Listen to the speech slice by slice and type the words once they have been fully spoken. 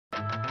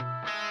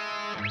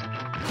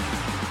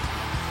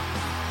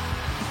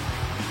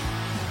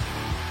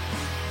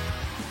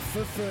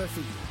for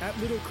Furphy at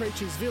Little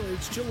Creatures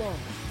Village, Geelong.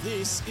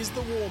 This is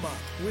the warm-up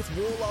with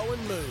Warlow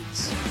and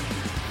Moons.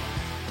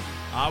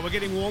 We're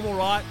getting warm, all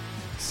right.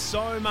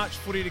 So much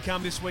footy to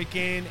come this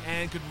weekend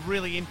and could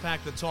really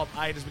impact the top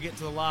 8 as we get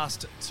to the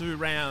last 2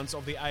 rounds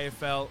of the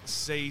AFL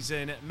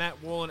season.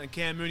 Matt Wallen and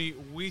Cam Mooney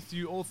with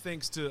you, all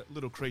thanks to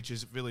Little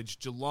Creatures Village,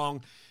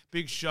 Geelong.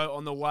 Big show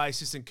on the way,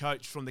 assistant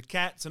coach from the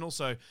Cats and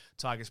also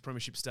Tigers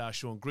Premiership star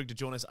Sean Grigg to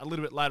join us a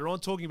little bit later on,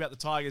 talking about the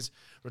Tigers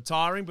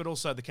retiring, but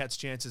also the Cats'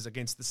 chances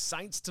against the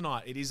Saints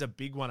tonight. It is a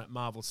big one at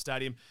Marvel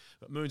Stadium,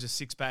 but Moon's a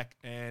six-pack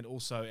and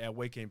also our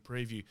weekend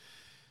preview.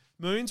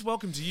 Moons,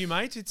 welcome to you,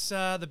 mate. It's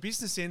the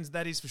business end,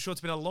 that is for sure. It's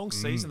been a long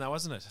season, though,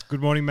 hasn't it?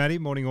 Good morning, Matty.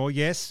 Morning, all.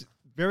 Yes,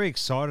 very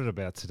excited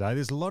about today.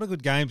 There's a lot of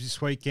good games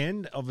this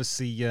weekend.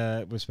 Obviously,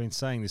 we've been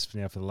saying this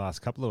now for the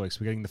last couple of weeks.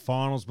 We're getting the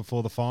finals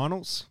before the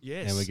finals.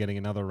 Yes. And we're getting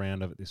another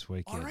round of it this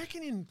weekend. I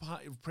reckon in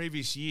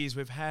previous years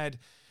we've had,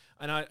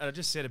 and I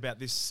just said about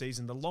this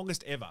season, the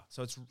longest ever.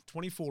 So it's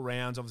 24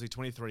 rounds, obviously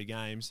 23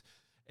 games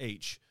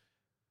each.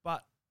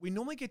 But we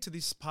normally get to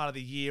this part of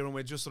the year and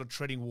we're just sort of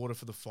treading water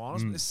for the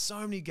finals. But there's so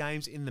many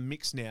games in the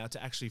mix now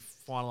to actually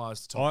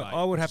finalise the top 8.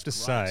 I would have to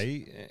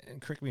say, and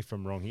correct me if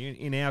I'm wrong here,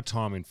 in our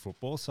time in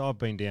football, so I've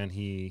been down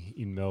here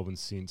in Melbourne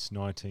since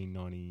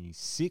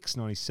 1996,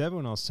 97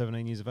 when I was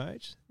 17 years of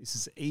age. This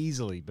has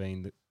easily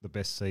been the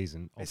best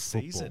season of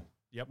football. Season.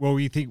 Yep. Well,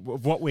 you think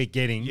of what we're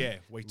getting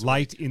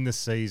late in the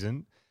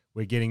season,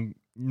 we're getting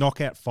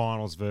knockout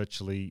finals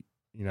virtually,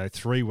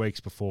 3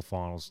 weeks before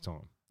finals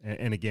time.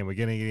 And again, we're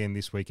getting it again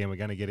this weekend. We're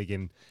going to get it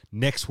again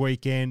next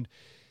weekend.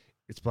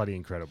 It's bloody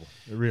incredible.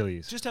 It really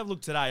is. Just have a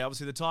look today.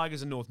 Obviously, the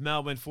Tigers in North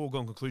Melbourne,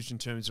 foregone conclusion in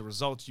terms of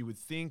results, you would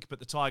think, but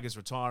the Tigers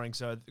retiring,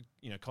 so,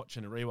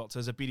 Cochin and Rewalt, so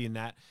there's a bit in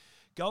that.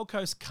 Gold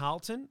Coast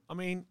Carlton,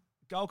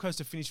 Gold Coast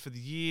have finished for the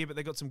year, but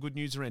they got some good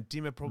news around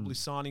Dimmer probably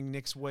signing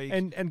next week.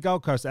 And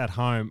Gold Coast at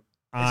home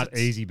aren't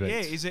easy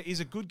beats. Yeah,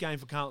 is a good game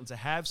for Carlton to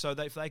have, so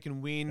if they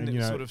can win,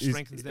 it sort of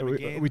strengthens them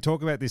again. We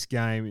talk about this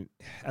game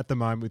at the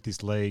moment with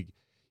this league.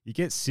 You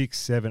get 6,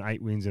 7,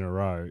 8 wins in a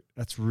row.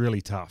 That's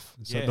really tough.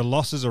 So the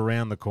losses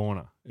around the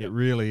corner. Yep. It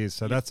really is.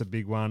 So that's a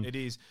big one. It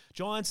is.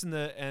 Giants and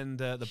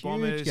the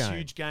Bombers,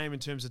 huge game in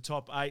terms of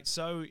top 8.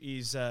 So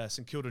is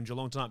St Kilda and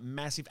Geelong tonight.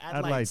 Massive.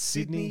 Adelaide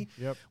Sydney.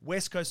 Yep.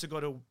 West Coast have got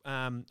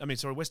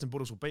to. Western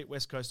Bulldogs will beat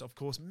West Coast, of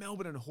course.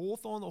 Melbourne and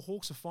Hawthorn. The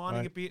Hawks are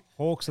finding a bit.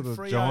 Hawks are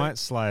the giant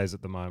slayers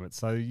at the moment.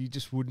 So you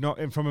just would not.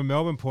 And from a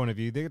Melbourne point of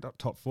view, they're not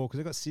top 4 because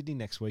they've got Sydney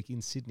next week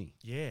in Sydney.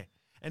 Yeah.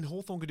 And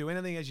Hawthorn could do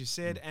anything, as you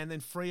said. And then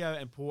Freo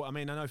and Port.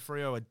 I know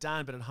Freo are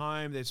done, but at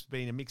home there's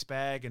been a mixed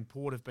bag, and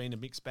Port have been a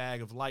mixed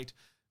bag of late.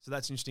 So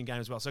that's an interesting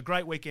game as well. So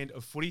great weekend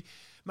of footy.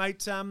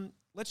 Mate,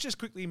 let's just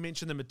quickly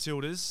mention the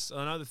Matildas.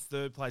 I know the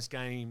third place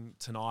game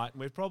tonight,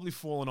 and we've probably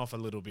fallen off a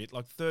little bit.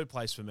 Like, third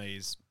place for me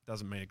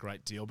doesn't mean a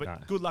great deal,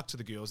 but good luck to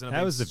the girls. And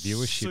how was the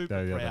viewership,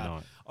 though, the other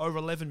night? Over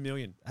 11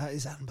 million. That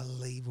is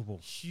unbelievable.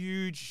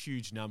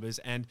 Huge numbers.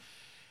 And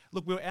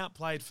look, we were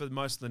outplayed for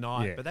most of the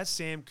night, but that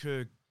Sam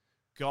Kerr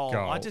goal.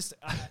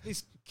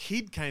 This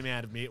kid came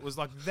out of me. It was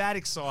like that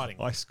exciting.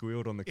 I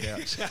squealed on the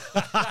couch.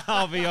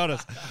 I'll be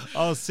honest.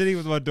 I was sitting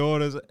with my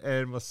daughters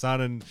and my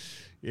son, and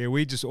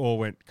we just all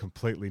went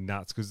completely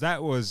nuts because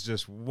that was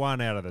just one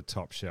out of the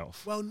top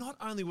shelf. Well, not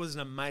only was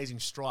it an amazing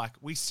strike,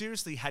 we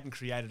seriously hadn't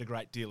created a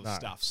great deal of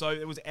stuff. So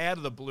it was out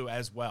of the blue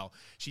as well.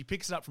 She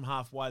picks it up from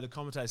halfway. The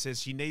commentator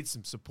says she needs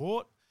some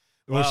support.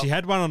 Well, she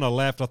had one on the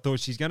left. I thought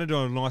she's going to do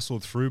a nice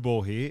little through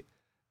ball here.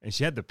 And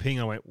she had the ping.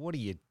 I went, what are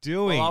you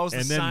doing? Well, I was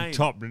and the then same.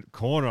 Top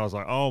corner, I was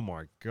like, oh,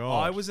 my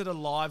God. I was at a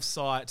live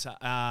site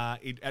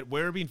at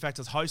Werribee. In fact,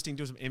 I was hosting,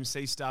 doing some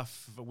MC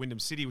stuff for Wyndham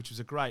City, which was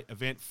a great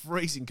event.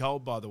 Freezing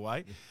cold, by the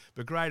way,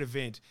 but great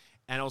event.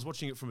 And I was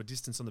watching it from a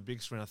distance on the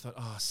big screen. I thought,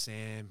 oh,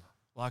 Sam,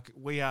 like,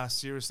 we are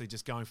seriously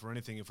just going for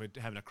anything if we're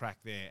having a crack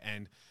there.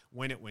 And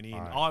when it went in,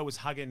 I was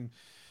hugging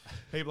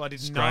people I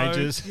didn't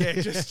Strangers. know. Yeah,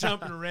 just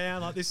jumping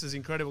around. Like, this is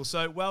incredible.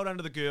 So well done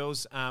to the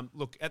girls.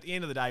 Look, at the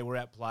end of the day, we're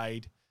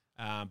outplayed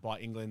by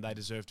England. They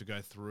deserve to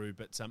go through,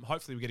 but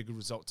hopefully we get a good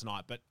result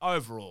tonight. But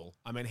overall,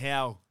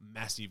 how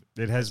massive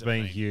it has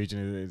been huge,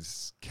 and it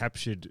has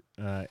captured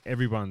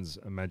everyone's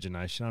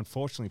imagination.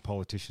 Unfortunately,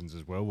 politicians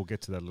as well. We'll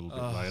get to that a little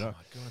bit later. Oh,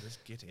 my God, let's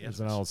get out. There's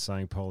an old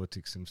saying,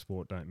 politics and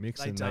sport don't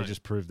mix, they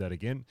just proved that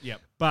again.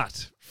 Yep.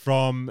 But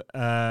from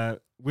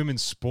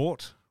women's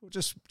sport, or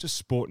just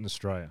sport in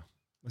Australia,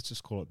 let's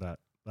just call it that.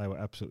 They were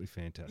absolutely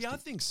fantastic. Yeah, I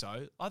think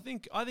so. I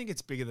think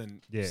it's bigger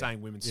than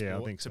saying women's sport,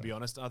 I think so. To be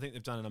honest. I think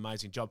they've done an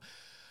amazing job.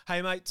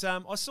 Hey, mate,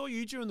 I saw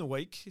you during the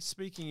week.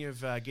 Speaking of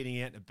getting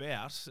out and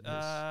about,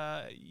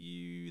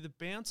 the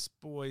Bounce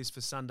Boys for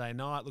Sunday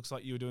night. Looks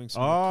like you were doing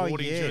some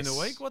recording during the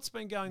week. What's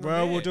been going on there?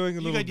 Well, we're doing a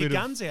little bit of... You got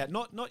your guns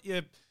out, not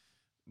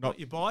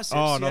your biceps.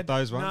 Oh, not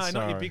those ones. No,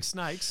 not your big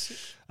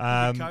snakes.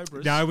 Big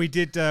cobras. No, we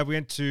did. We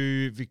went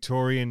to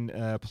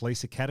Victorian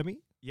Police Academy.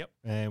 Yep.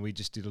 And we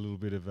just did a little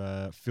bit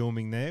of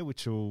filming there,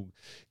 which will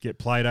get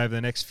played over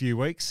the next few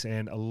weeks,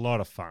 and a lot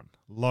of fun.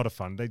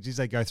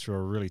 They go through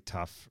a really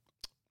tough,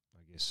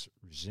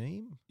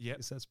 regime. Yeah, I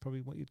guess that's probably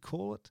what you'd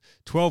call it.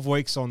 12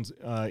 weeks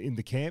in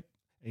the camp,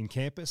 on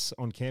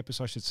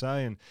campus, I should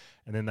say, and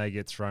then they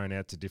get thrown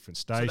out to different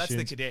stations. So that's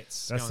the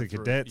cadets. That's the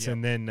cadets, yep.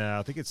 And then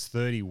I think it's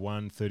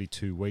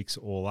 32 weeks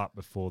all up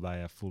before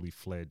they are fully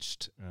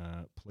fledged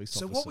police officers.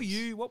 So what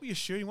were you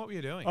shooting? What were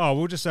you doing? Oh,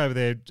 we're just over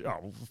there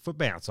for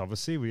bounce.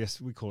 Obviously,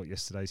 we call it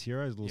Yesterday's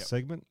Heroes, a little yep.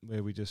 segment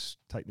where we just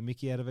take the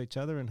mickey out of each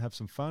other and have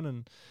some fun.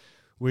 And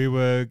we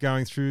were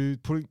going through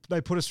they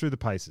put us through the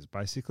paces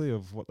basically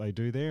of what they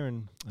do there,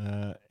 and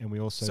we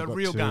also got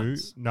real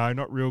guns. No,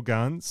 not real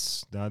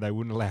guns. No, they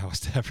wouldn't allow us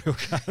to have real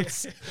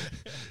guns.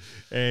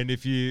 And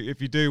if you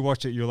do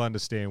watch it, you'll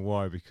understand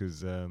why,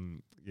 because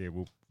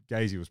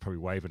Gazy was probably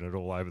waving it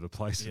all over the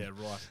place. Yeah,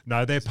 right.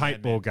 No, they're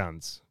paintball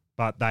guns,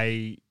 but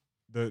they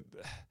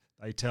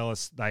tell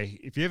us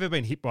if you've ever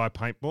been hit by a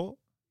paintball,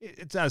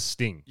 it does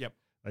sting. Yep.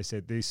 They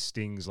said this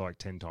stings like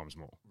 10 times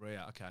more.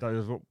 Yeah, okay.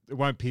 So it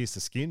won't pierce the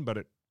skin, but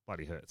it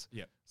bloody hurts.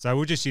 Yep. So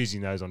we're just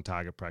using those on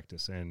target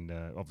practice and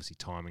obviously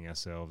timing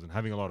ourselves and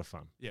having a lot of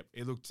fun. Yep,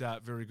 it looked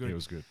very good. It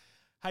was good.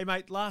 Hey,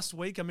 mate, last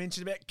week I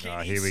mentioned about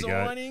Kenny here we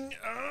signing.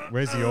 Go.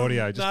 Where's the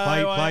audio? Just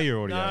play your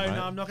audio, mate.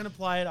 No, I'm not going to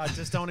play it. I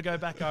just don't want to go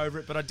back over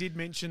it. But I did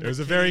mention it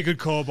was a very good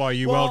call by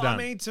you. Well done. I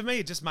mean, to me,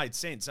 it just made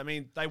sense. I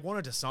mean, they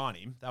wanted to sign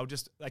him.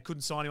 They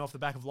couldn't sign him off the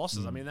back of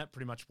losses. I mean, that's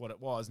pretty much what it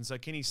was. And so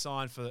Kenny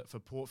signed for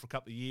Port for a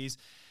couple of years.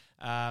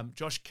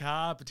 Josh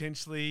Carr,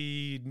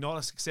 potentially not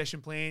a succession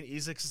plan.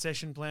 Is a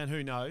succession plan?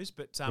 Who knows?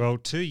 But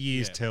 2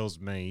 years tells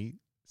me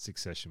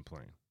succession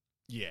plan.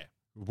 Yeah.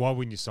 Why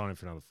wouldn't you sign him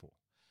for another 4?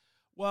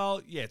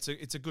 Well, yeah,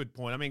 it's a good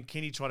point. I mean,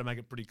 Kenny tried to make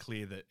it pretty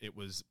clear that it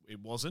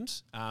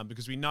wasn't,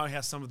 because we know how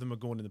some of them have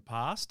gone in the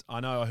past. I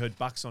know I heard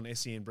Bucks on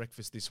SEN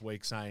Breakfast this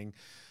week saying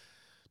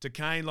to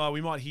Kane, like,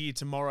 we might hear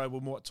tomorrow,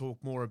 we might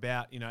talk more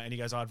about, and he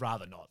goes, I'd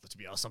rather not, to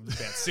be honest. I'm about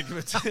sick of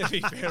it, to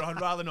be fair.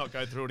 I'd rather not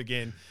go through it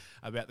again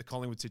about the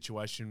Collingwood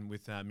situation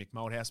with Mick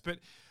Moldhouse. But,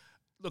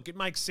 look, it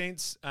makes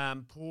sense.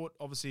 Port,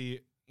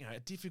 obviously, a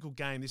difficult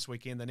game this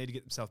weekend. They need to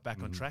get themselves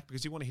back on track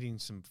because you want to hit in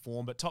some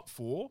form. But top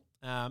 4,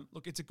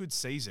 look, it's a good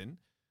season,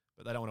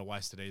 but they don't want to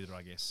waste it either,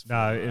 I guess.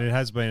 No, and it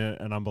has been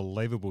an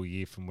unbelievable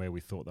year from where we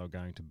thought they were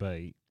going to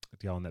be, to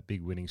go on that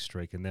big winning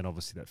streak. And then,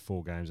 obviously, that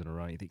 4 games in a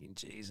row, you're thinking,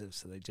 Jesus,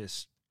 so they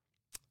just...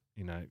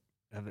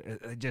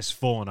 they've just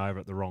fallen over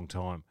at the wrong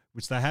time,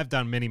 which they have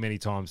done many, many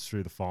times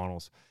through the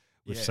finals.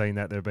 We've seen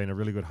that. They've been a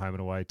really good home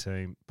and away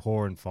team,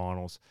 poor in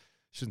finals.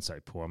 Shouldn't say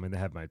poor. I mean, they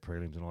have made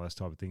prelims and all those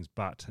type of things,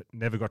 but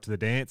never got to the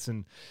dance.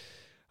 And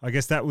I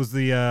guess that was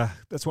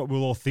that's what we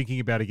were all thinking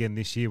about again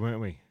this year,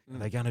 weren't we? Are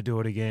they going to do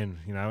it again?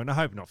 And I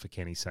hope not for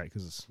Kenny's sake,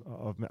 because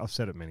I've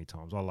said it many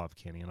times. I love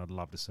Kenny, and I'd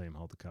love to see him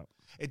hold the cup.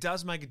 It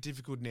does make it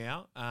difficult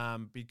now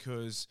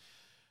because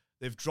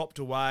they've dropped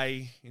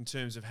away in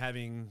terms of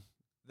having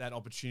that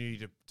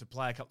opportunity to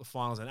play a couple of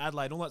finals in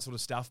Adelaide, all that sort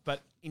of stuff.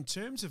 But in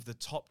terms of the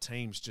top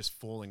teams just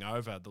falling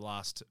over the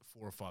last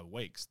 4 or 5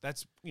 weeks,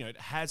 that's, it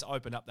has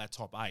opened up that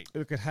top 8.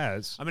 Look, it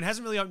has. I mean, it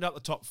hasn't really opened up the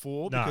top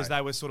 4 because they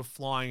were sort of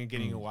flying and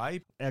getting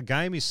away. Our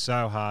game is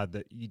so hard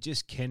that you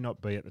just cannot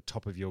be at the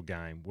top of your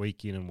game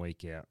week in and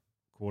week out,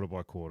 quarter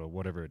by quarter,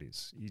 whatever it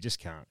is. You just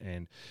can't.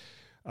 And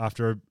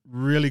after a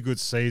really good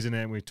season,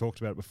 and we talked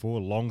about it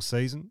before, long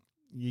season,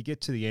 you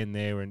get to the end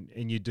there and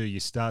you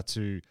start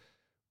to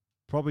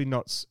probably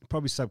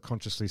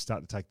subconsciously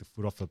start to take the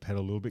foot off the pedal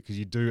a little bit, because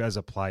you do, as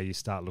a player, you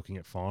start looking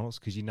at finals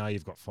because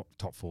you've got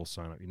top 4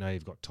 sewn up.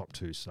 You've got top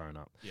 2 sewn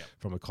up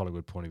from a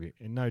Collingwood point of view.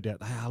 And no doubt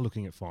they are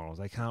looking at finals.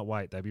 They can't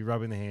wait. They'll be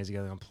rubbing their hands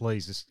together and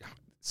please, this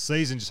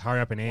season just hurry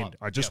up and end.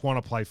 I just want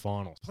to play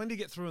finals. Plenty to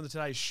get through on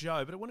today's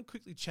show, but I want to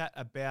quickly chat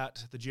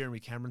about the Jeremy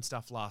Cameron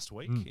stuff last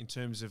week in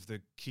terms of the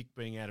kick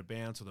being out of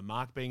bounds or the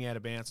mark being out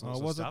of bounds and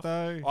all that stuff.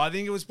 Was it though? I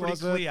think it was pretty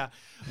clear.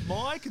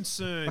 My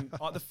concern,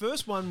 the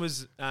first one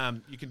was,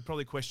 you can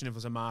probably question if it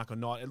was a mark or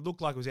not. It looked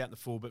like it was out in the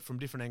full, but from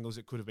different angles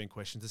it could have been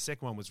questioned. The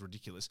second one was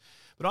ridiculous.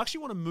 But I actually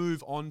want to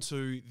move on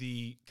to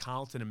the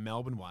Carlton and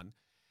Melbourne one.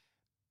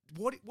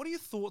 What are your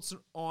thoughts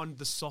on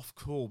the soft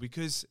call?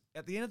 Because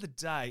at the end of the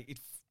day,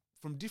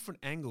 from different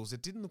angles,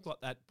 it didn't look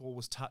like that ball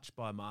was touched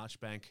by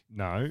Marchbank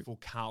for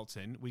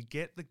Carlton. We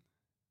get the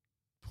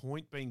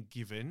point being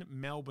given.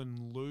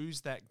 Melbourne lose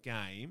that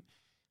game.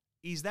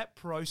 Is that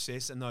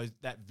process and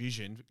that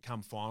vision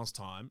come finals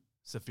time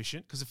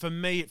sufficient? Because for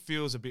me, it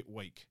feels a bit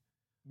weak.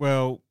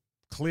 Well,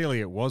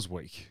 clearly it was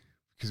weak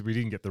because we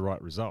didn't get the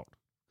right result.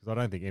 Because I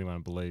don't think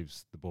anyone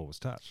believes the ball was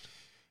touched.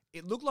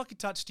 It looked like he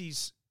touched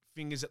his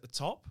fingers at the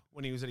top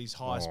when he was at his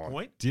highest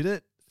point. Did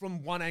it?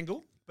 From one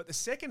angle. But the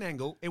second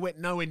angle, it went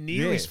nowhere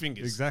near his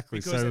fingers.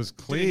 Exactly. So it was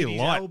clear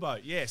light. Elbow.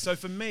 Yeah. So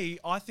for me,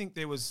 I think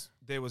there was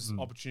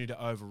opportunity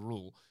to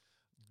overrule,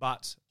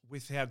 but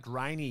with how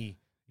grainy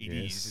it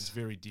is, it's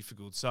very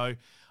difficult. So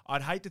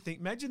I'd hate to think.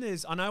 Imagine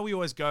I know we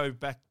always go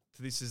back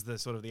to this as the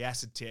sort of the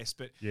acid test,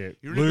 but you're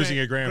losing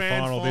a grand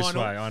final this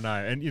way. I know,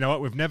 and you know what?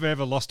 We've never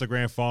ever lost a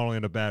grand final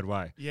in a bad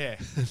way. Yeah,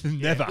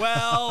 never. Yeah.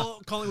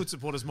 Well, Collingwood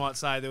supporters might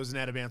say there was an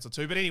out of bounce or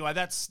two, but anyway,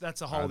 that's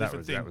a whole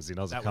different thing. That was in.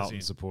 I was a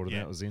Carlton supporter.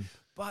 That was in.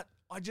 But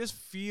I just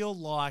feel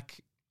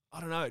like,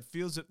 I don't know, it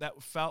feels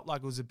that felt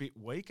like it was a bit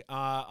weak.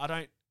 I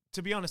don't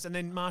to be honest, and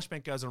then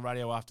Marshbank goes on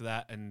radio after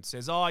that and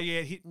says, "Oh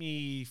yeah, hit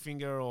me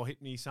finger or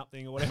hit me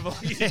something or whatever."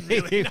 He didn't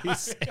really know.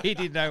 He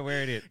didn't know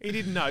where it hit. He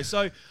didn't know.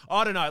 So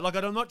I don't know. Like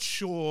I'm not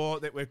sure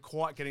that we're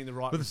quite getting the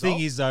right. But result. the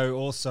thing is, though,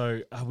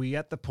 also, are we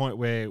at the point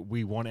where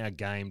we want our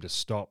game to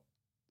stop?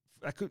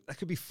 That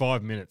could be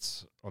 5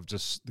 minutes of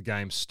just the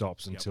game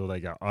stops until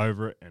they go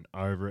over it and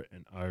over it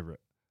and over it.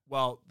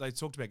 Well, they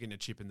talked about getting a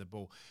chip in the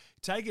ball.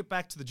 Take it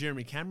back to the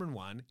Jeremy Cameron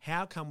one.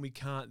 How come we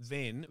can't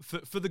then,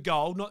 for the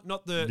goal,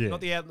 not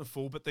the out in the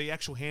full, but the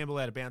actual handball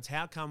out of bounds,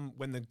 how come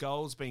when the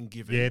goal's been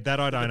given, that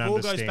I don't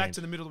understand. The ball goes back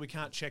to the middle, we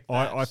can't check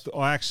that?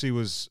 I actually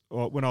was,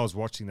 when I was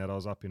watching that, I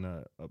was up in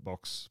a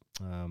box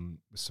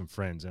with some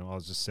friends, and I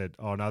was just said,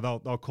 oh, no,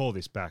 they'll call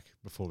this back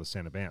before the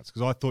centre bounce,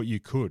 because I thought you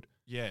could.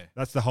 Yeah.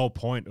 That's the whole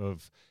point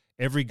of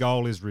every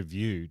goal is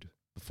reviewed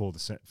for the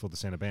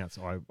centre bounce.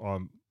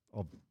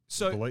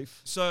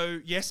 Belief. So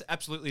yes,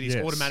 absolutely, it is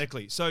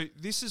automatically. So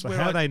this is where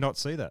how do they not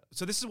see that?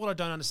 So this is what I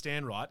don't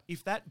understand. Right,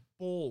 if that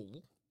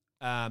ball,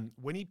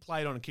 when he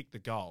played on and kicked the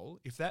goal,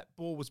 if that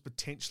ball was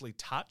potentially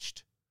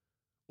touched,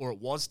 or it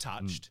was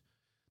touched,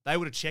 they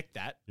would have checked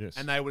that,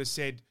 and they would have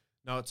said,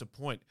 "No, it's a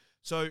point."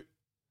 So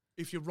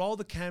if you roll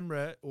the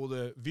camera or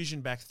the vision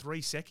back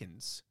 3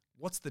 seconds,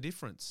 what's the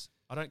difference?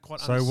 I don't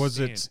quite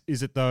understand. So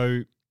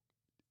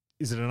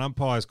is it an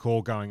umpire's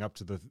call going up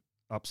to the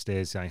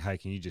upstairs saying, hey,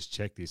 can you just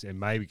check this? And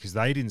maybe because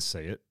they didn't see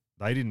it,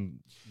 they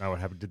didn't know what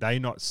happened. Did they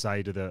not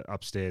say to the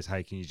upstairs,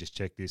 hey, can you just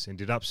check this? And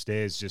did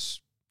upstairs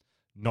just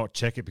not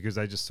check it because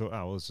they just thought,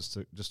 oh, well, it's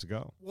just a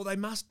goal? Well,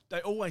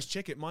 they always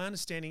check it. My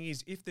understanding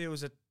is if there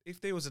was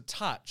a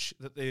touch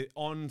that the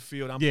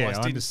on-field umpires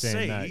didn't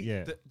see,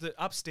 the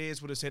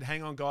upstairs would have said,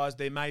 hang on, guys,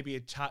 there may be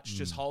a touch,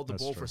 just hold the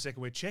ball for a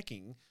second, we're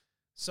checking.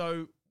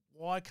 So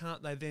why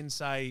can't they then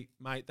say,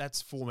 mate,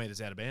 that's 4 metres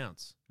out of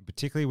bounds?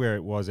 Particularly where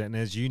it was, and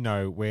as you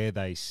know, where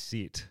they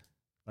sit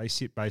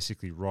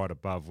basically right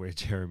above where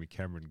Jeremy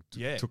Cameron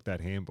took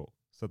that handball.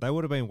 So they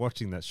would have been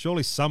watching that.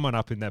 Surely someone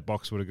up in that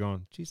box would have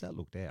gone, geez, that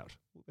looked out.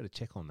 We better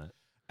check on that.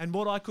 And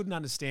what I couldn't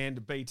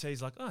understand,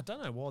 BT's like, oh, I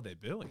don't know why they're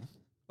booing.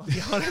 I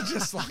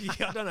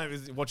don't know if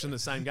it's watching the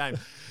same game.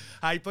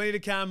 Hey, plenty to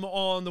come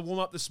on the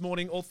warm-up this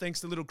morning, all thanks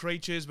to Little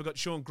Creatures. We've got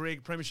Sean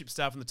Grigg, Premiership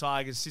star from the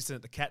Tigers, assistant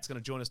at the Cats, going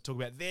to join us to talk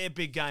about their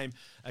big game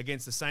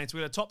against the Saints.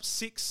 We've got a top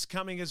 6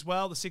 coming as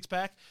well, the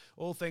six-pack,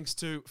 all thanks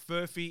to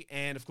Furphy.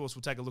 And, of course,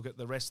 we'll take a look at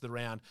the rest of the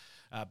round.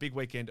 Big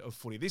weekend of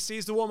footy. This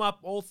is the warm-up,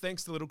 all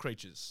thanks to Little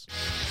Creatures.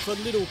 For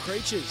Little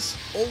Creatures,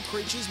 all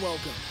creatures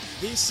welcome.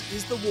 This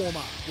is the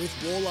warm-up with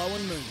Warlow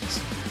and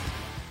Moons.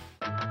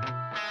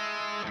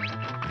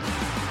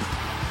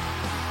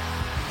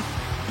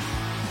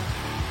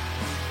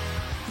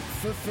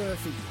 For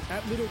Furphy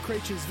at Little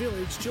Creatures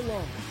Village,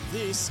 Geelong.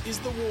 This is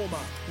the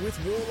warm-up with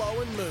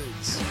Warlow and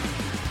Moons.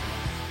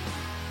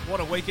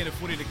 What a weekend of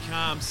footy to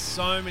come.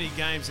 So many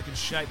games that can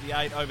shape the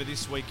 8 over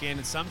this weekend,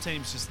 and some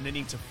teams just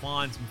needing to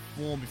find some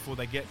form before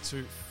they get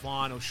to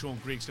final. Sean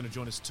Grigg's going to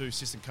join us too,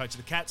 assistant coach of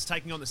the Cats,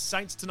 taking on the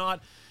Saints tonight.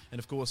 And,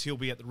 of course, he'll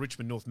be at the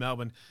Richmond North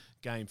Melbourne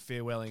game,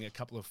 farewelling a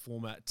couple of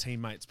former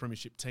teammates,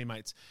 Premiership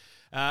teammates.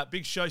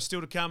 Big show still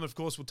to come. Of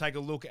course, we'll take a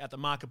look at the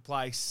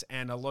marketplace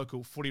and a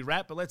local footy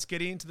wrap. But let's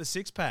get into the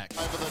six-pack.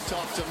 Over the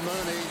top to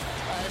Mooney,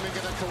 aiming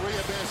at a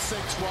career-best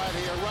 6 right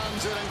here.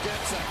 Runs it and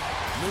gets it.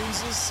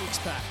 Moons'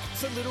 six-pack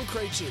for Little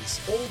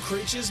Creatures. All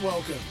creatures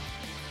welcome.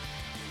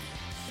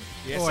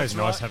 Yes, always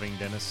nice having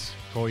Dennis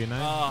call your name.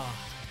 Oh,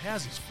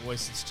 how's his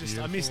voice? It's just,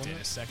 beautiful, I miss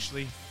Dennis,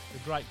 actually. A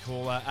great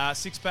caller.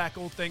 Six-pack,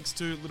 all thanks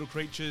to Little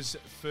Creatures,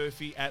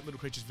 Furphy at Little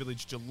Creatures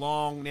Village,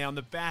 Geelong. Now, on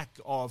the back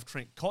of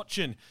Trent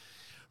Cotchin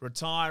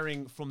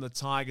retiring from the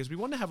Tigers, we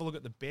want to have a look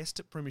at the best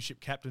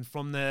Premiership captain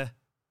from the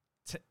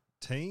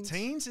teens.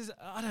 Teens?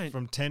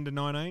 From 10 to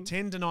 19?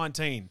 10 to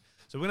 19.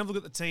 So we're going to have a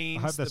look at the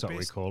teens. I hope that's what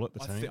we call it, the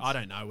teens. I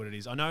don't know what it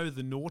is. I know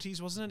the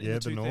noughties, wasn't it, in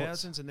the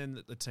 2000s, and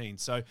then the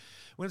teens. So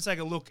we're going to take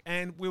a look,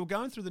 and we were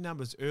going through the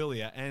numbers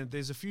earlier, and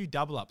there's a few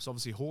double-ups.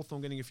 Obviously,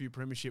 Hawthorn getting a few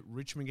Premiership,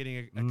 Richmond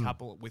getting a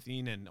couple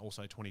within, and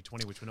also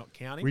 2020, which we're not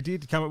counting. We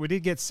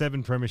did get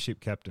 7 Premiership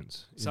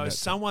captains. So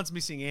someone's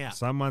missing out.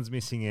 Someone's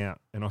missing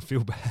out, and I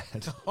feel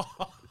bad.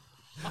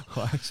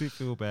 I actually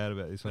feel bad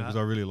about this one because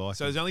I really like it.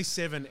 So there's only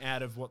 7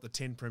 out of, the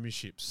 10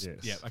 premierships? Yes.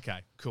 Yeah, okay,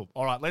 cool.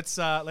 All right, let's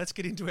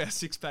get into our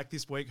six-pack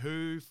this week.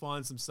 Who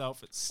finds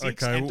themselves at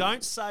 6? Okay, and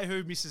don't say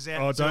who misses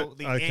out until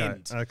the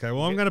end. Okay,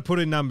 well, I'm going to put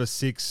in number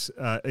 6,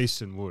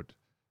 Easton Wood,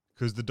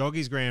 because the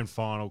Doggies grand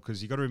final,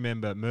 because you got to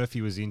remember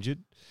Murphy was injured.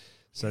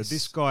 So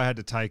this guy had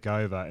to take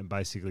over and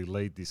basically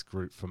lead this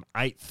group from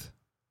 8th.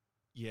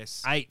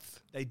 Yes. 8th.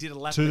 They did a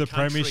lap to of the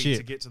country premiership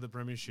to get to the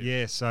premiership.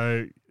 Yeah,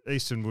 so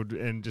Easton Wood,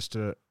 and just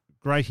a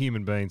great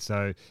human being.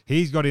 So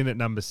he's got in at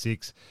number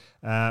 6.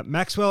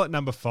 Maxwell at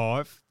number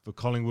 5 for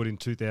Collingwood in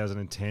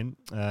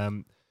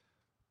 2010.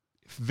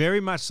 Very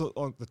much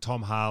like the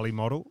Tom Harley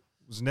model.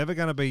 Was never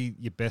going to be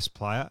your best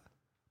player,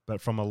 but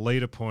from a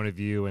leader point of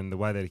view and the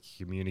way that he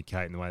could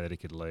communicate and the way that he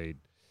could lead,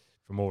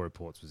 from all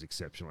reports, was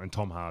exceptional. And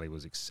Tom Harley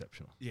was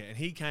exceptional. Yeah, and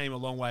he came a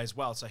long way as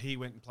well. So he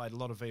went and played a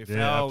lot of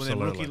VFL and then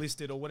rookie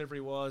listed or whatever he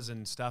was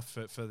and stuff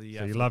for the.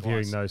 So you love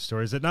hearing those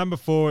stories. At number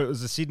 4, it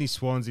was the Sydney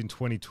Swans in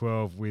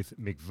 2012 with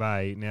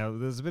McVeigh. Now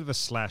there's a bit of a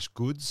slash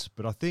goods,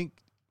 but I think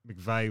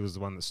McVeigh was the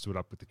one that stood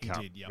up with the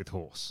cup with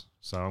Horse.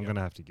 So I'm going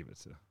to have to give it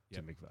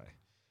to McVeigh.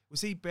 Was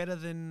he better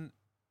than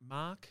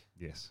Mark?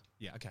 Yes.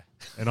 Yeah. Okay.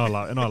 And I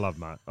love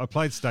Mark. I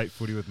played state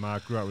footy with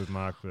Mark. Grew up with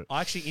Mark. But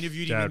I actually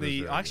interviewed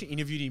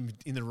him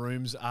in the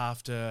rooms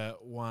after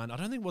one. I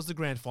don't think it was the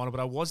grand final, but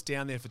I was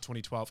down there for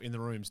 2012 in the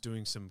rooms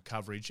doing some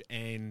coverage.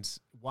 And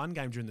one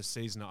game during the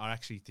season, I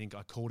actually think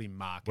I called him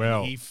Mark.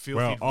 Well,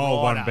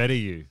 one better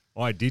you.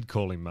 I did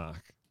call him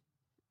Mark.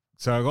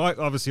 So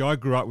I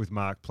grew up with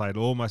Mark. Played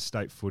all my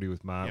state footy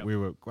with Mark. Yep. We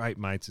were great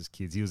mates as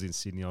kids. He was in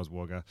Sydney. I was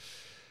Wagga,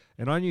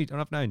 and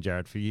I've known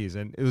Jared for years.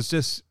 And it was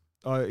just.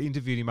 I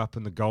interviewed him up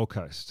on the Gold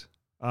Coast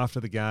after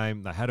the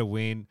game. They had a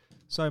win.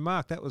 So,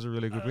 Mark, that was a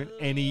really good win.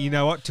 And he, you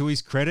know what? To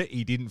his credit,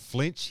 he didn't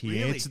flinch.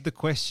 He answered the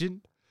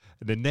question.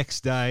 And the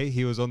next day,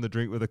 he was on the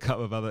drink with a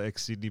couple of other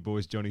ex-Sydney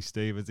boys, Johnny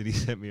Stevens, and he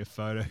sent me a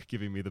photo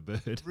giving me the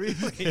bird. Really?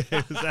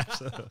 It was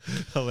absolutely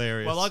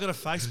hilarious. Well, I got a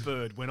face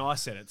bird when I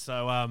said it.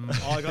 So, I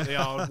got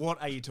the old, what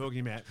are you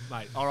talking about,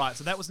 mate? All right,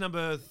 so that was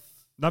number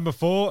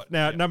 4.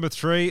 Now, number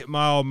 3,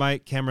 my old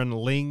mate Cameron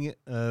Ling,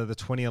 the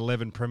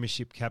 2011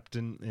 Premiership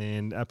captain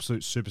and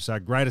absolute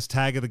superstar. Greatest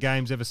tagger the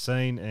game's ever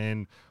seen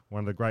and one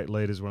of the great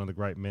leaders, one of the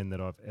great men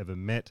that I've ever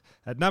met.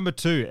 At number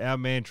 2, our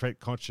man Trent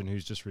Cotchin,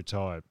 who's just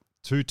retired.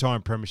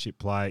 2-time Premiership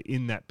player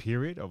in that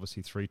period,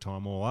 obviously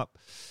 3-time all up.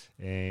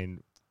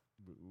 And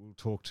we'll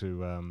talk to...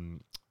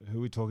 who are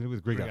we talking to?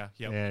 With Grigor.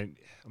 Yep. And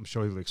I'm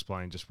sure he'll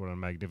explain just what a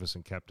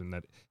magnificent captain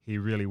that he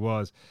really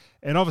was.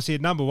 And obviously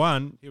at number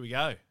 1... Here we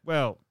go.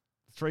 Well...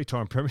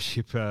 3-time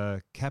Premiership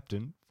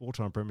captain,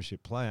 4-time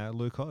Premiership player,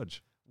 Luke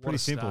Hodge. Pretty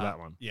simple, that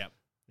one. Yeah.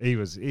 He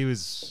was.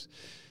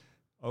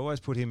 I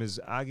always put him as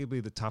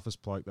arguably the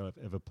toughest bloke that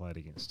I've ever played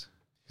against.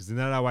 Because in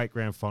that 08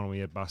 grand final, he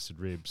had busted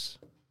ribs.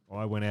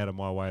 I went out of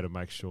my way to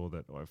make sure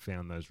that I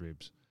found those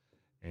ribs.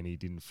 And he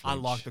didn't flinch.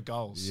 Unlike the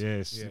goals.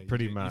 Yes,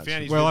 pretty much.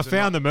 Well, I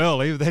found them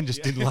early, then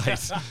just didn't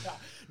late.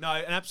 No,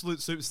 an absolute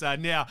superstar.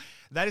 Now,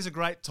 that is a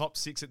great top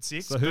 6 at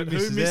 6. So who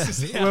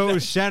misses out? Well, it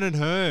was Shannon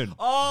Hearn.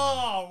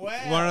 Oh,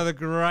 wow. One of the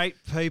great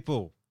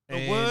people.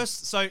 The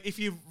worst. So if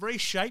you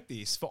reshape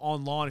this for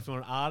online, if you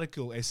want an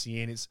article,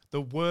 SEN, it's the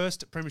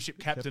worst Premiership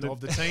captain of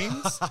the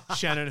teams,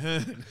 Shannon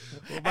Hearn.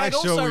 And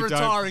also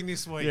retiring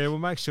this week. Yeah, we'll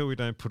make sure we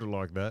don't put it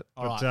like that.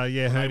 All but right.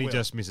 Hearn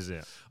just misses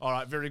out. All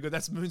right, very good.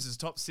 That's Moons'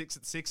 top 6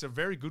 at 6. A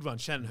very good one.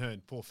 Shannon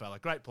Hearn, poor fella.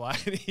 Great player.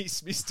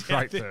 He's missed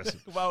out. Great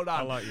person. Well done.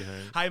 I like you,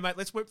 Hearn. Hey, mate,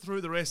 let's whip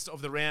through the rest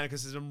of the round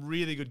because there's some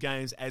really good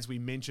games, as we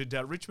mentioned.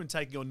 Richmond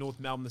taking on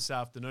North Melbourne this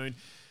afternoon.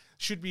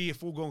 Should be a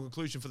foregone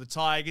conclusion for the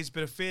Tigers,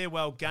 but a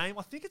farewell game.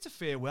 I think it's a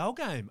farewell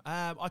game.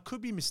 I could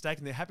be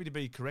mistaken. They're happy to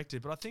be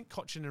corrected, but I think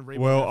Cotchin and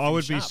Reid. Well, I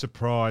would be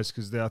surprised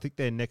because I think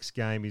their next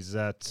game is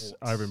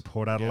over in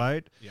Port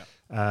Adelaide.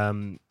 Yeah.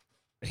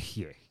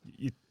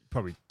 You'd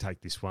probably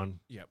take this one.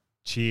 Yep.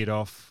 Cheered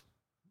off,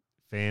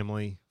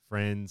 family,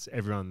 friends,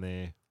 everyone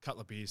there. Couple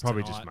of beers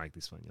Probably tonight. just make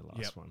this one your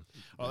last one.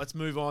 All right, let's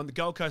move on. The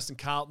Gold Coast and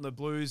Carlton, the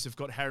Blues have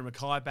got Harry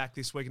Mackay back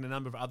this week and a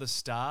number of other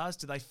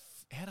stars.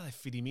 How do they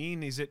fit him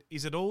in? Is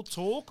it all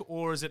talk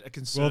or is it a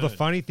concern? Well, the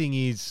funny thing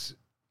is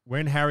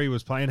when Harry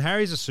was playing,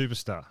 Harry's a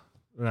superstar.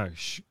 No,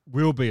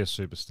 will be a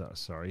superstar.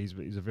 Sorry,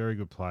 he's a very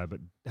good player, but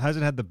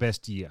hasn't had the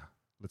best year.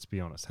 Let's be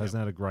honest, hasn't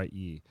had a great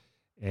year.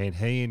 And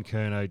he and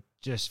Curnow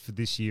just for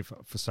this year,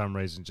 for some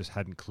reason, just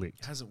hadn't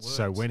clicked. It hasn't worked.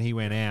 So when he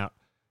went out,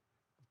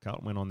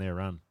 Carlton went on their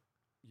run.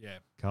 Yeah.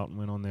 Carlton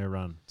went on their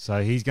run.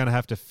 So he's going to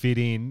have to fit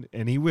in,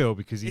 and he will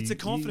because it's a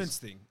confidence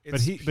thing.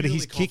 But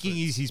his kicking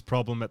is his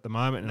problem at the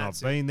moment, and I've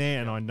been there,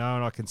 and I know,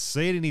 and I can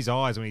see it in his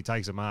eyes when he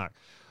takes a mark.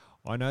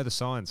 I know the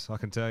signs, I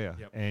can tell you,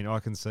 and I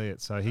can see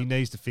it. So he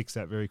needs to fix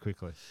that very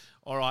quickly.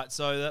 All right,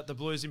 so the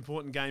Blues,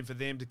 important game for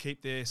them to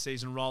keep their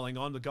season rolling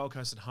on. The Gold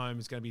Coast at home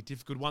is going to be a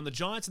difficult one. The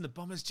Giants and the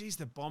Bombers,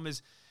 the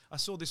Bombers, I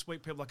saw this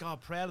week people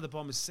like, proud of the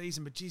Bombers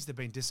season, but they've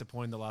been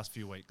disappointing the last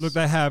few weeks. Look,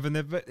 they have, and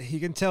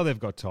you can tell they've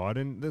got tired.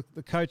 And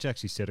the coach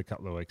actually said a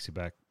couple of weeks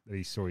back that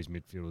he saw his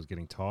midfield was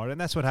getting tired. And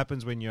that's what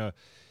happens when you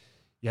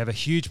have a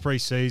huge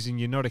pre-season.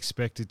 You're not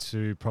expected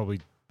to probably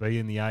be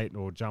in the 8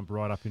 or jump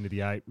right up into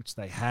the 8, which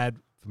they had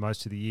for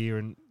most of the year.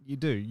 And you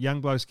do.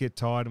 Young blokes get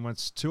tired, and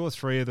once 2 or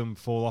 3 of them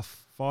fall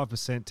off 5%,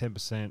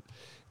 10%,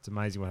 it's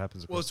amazing what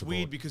happens across the board. Well, it's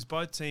weird because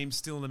both teams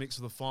still in the mix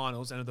for the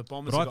finals, and the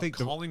Bombers have got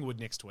Collingwood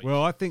next week.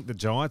 Well, I think the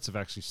Giants have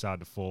actually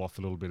started to fall off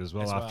a little bit as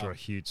well after a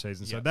huge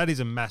season. So that is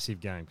a massive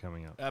game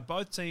coming up.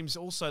 Both teams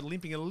also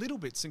limping a little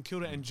bit. St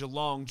Kilda and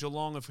Geelong.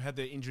 Geelong have had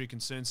their injury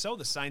concerns. So are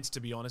the Saints, to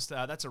be honest.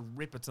 That's a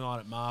ripper tonight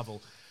at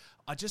Marvel.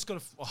 I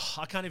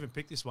can't even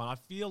pick this one. I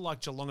feel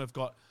like Geelong have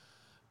got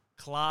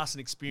class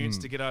and experience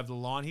to get over the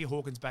line here.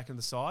 Hawkins back in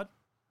the side.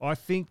 I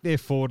think their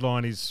forward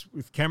line is,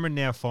 with Cameron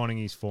now finding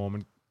his form,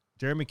 and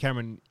Jeremy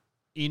Cameron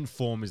in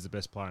form is the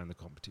best player in the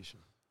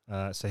competition.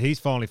 So he's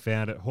finally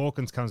found it.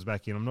 Hawkins comes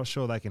back in. I'm not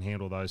sure they can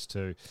handle those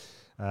two.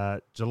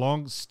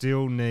 Geelong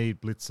still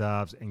need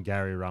Blitzarves and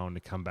Gary Rowan to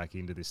come back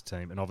into this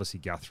team, and obviously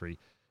Guthrie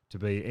to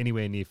be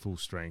anywhere near full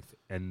strength.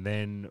 And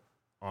then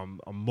I'm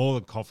more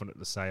than confident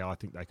to say I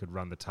think they could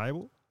run the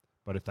table.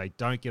 But if they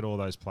don't get all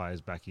those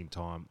players back in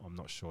time, I'm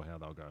not sure how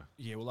they'll go.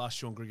 Yeah, we'll ask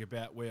Sean Grigg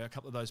about where a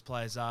couple of those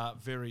players are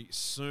very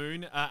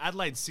soon.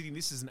 Adelaide City,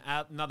 this is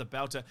another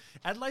belter.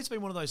 Adelaide's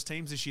been one of those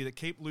teams this year that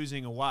keep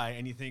losing away,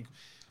 and you think,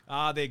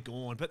 they're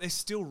gone. But they're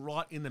still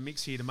right in the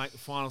mix here to make the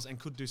finals and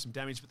could do some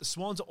damage. But the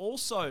Swans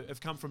also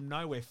have come from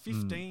nowhere.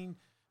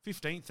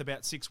 15th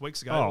about 6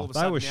 weeks ago. All of a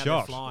sudden, they were now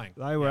shot. They're flying.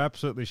 They were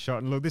absolutely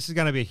shot. And look, this is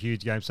going to be a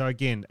huge game. So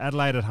again,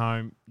 Adelaide at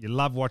home, you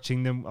love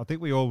watching them. I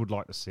think we all would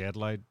like to see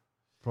Adelaide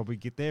probably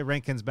get their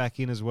Rankins back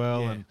in as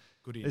well. Yeah, and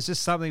good in. There's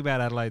just something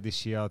about Adelaide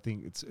this year. I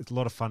think it's a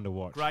lot of fun to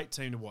watch. Great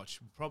team to watch.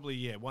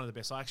 Probably, one of the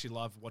best. I actually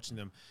love watching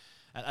them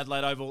at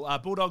Adelaide Oval.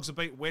 Bulldogs will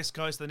beat West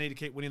Coast. They need to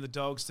keep winning the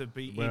Dogs to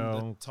be in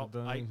the top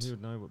 8. Who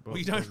would know what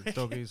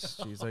dog is?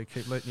 Jeez, they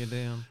keep letting you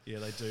down. Yeah,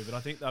 they do, but I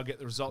think they'll get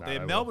the result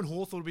there. Melbourne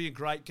Hawthorn will be a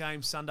great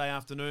game Sunday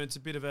afternoon. It's a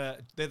bit of they're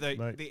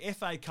the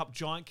FA Cup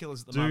giant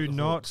killers at the moment. Do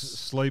not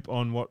sleep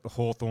on what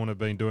Hawthorn have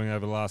been doing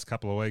over the last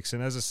couple of weeks.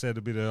 And as I said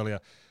a bit earlier,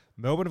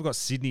 Melbourne have got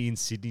Sydney in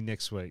Sydney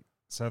next week.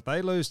 So if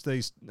they lose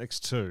these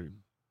next two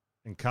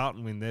and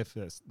Carlton win their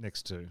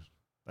next two,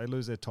 they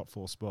lose their top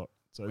 4 spot.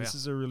 So this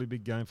is a really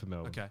big game for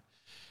Melbourne. Okay.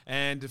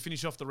 And to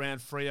finish off the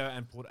round, Freo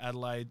and Port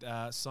Adelaide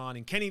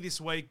signing Kenny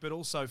this week, but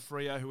also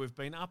Freo, who have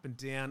been up and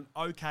down,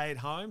 okay at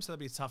home. So that'll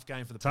be a tough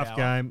game for the Power. Tough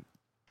game.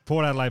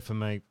 Port Adelaide for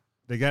me.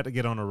 They got to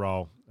get on a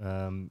roll.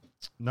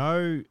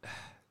 No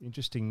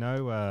Dixon,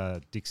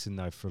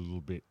 though, for a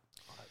little bit.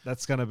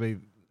 That's going to be,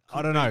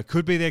 I don't know,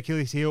 could be their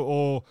Achilles heel,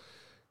 or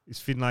is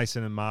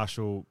Finlayson and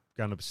Marshall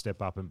going to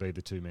step up and be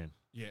the two men?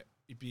 Yeah.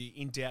 He'd be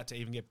in doubt to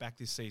even get back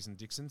this season,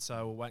 Dixon.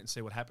 So we'll wait and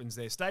see what happens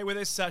there. Stay with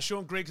us.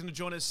 Sean Grigg's going to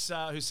join us,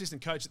 who's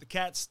assistant coach at the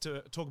Cats,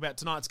 to talk about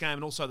tonight's game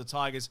and also the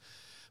Tigers'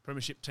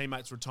 premiership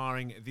teammates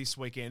retiring this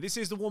weekend. This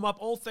is the warm-up.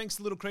 All thanks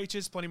to Little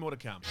Creatures. Plenty more to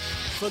come.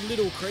 For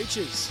Little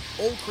Creatures,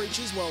 all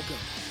creatures welcome.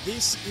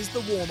 This is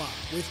the warm-up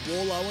with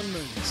Warlow and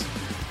Moons.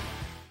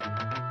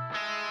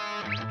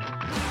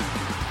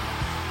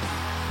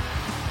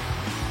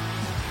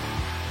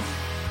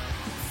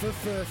 For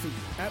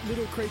Furphy at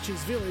Little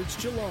Creatures Village,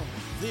 Geelong.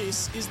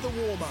 This is the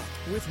warm-up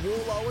with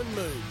Warlow and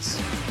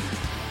Moons.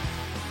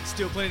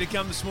 Still plenty to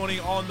come this morning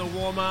on the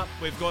warm-up.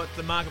 We've got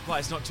the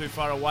marketplace not too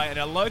far away and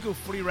our local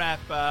footy wrap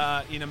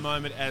in a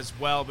moment as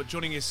well. But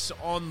joining us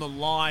on the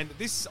line,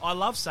 I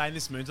love saying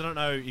this, Moons. I don't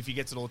know if he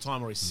gets it all the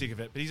time or he's sick of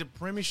it, but he's a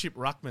premiership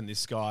ruckman,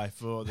 this guy,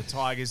 for the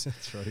Tigers.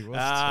 That's right, he was.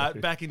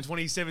 Back in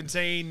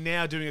 2017,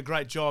 now doing a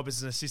great job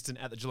as an assistant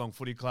at the Geelong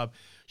Footy Club.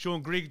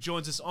 Sean Grigg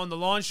joins us on the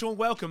line. Sean,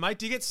 welcome, mate.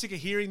 Do you get sick of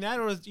hearing that,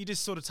 or do you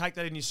just sort of take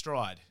that in your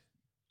stride?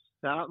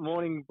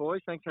 Morning,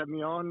 boys. Thanks for having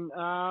me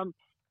on.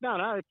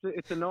 No,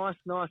 it's a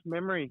nice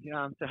memory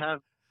to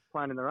have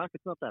playing in the ruck.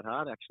 It's not that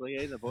hard, actually,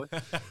 either, boys.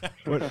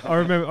 I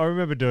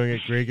remember doing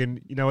it, Greg, and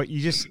you know what?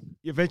 You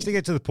eventually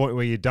get to the point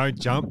where you don't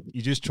jump.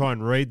 You just try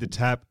and read the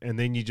tap, and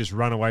then you just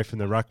run away from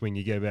the ruck when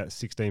you get about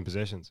 16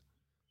 possessions.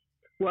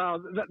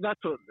 Well, that's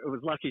what it was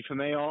lucky for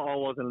me. I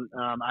wasn't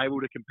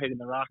able to compete in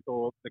the ruck,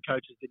 or the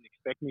coaches didn't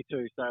expect me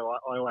to, so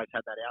I always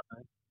had that out,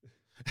 mate.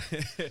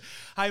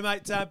 Hey,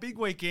 mate, big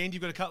weekend.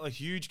 You've got a couple of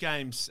huge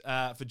games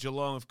for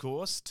Geelong, of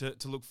course, to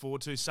look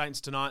forward to.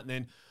 Saints tonight and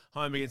then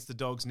home against the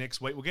Dogs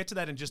next week. We'll get to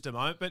that in just a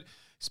moment. But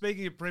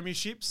speaking of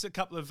premierships, a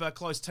couple of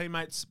close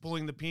teammates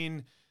pulling the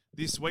pin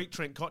this week,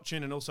 Trent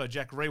Cotchin and also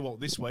Jack Riewoldt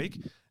this week.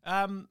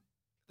 I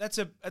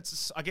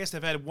guess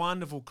they've had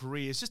wonderful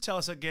careers. Just tell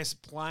us, I guess,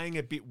 playing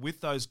a bit with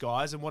those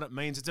guys and what it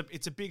means.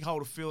 It's a big hole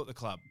to fill at the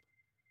club.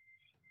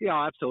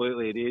 Yeah,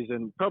 absolutely it is.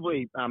 And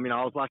probably, I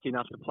was lucky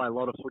enough to play a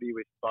lot of footy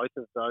with both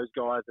of those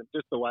guys, and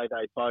just the way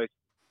they both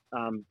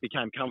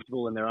became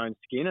comfortable in their own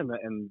skin,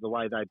 and the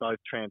way they both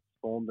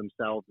transformed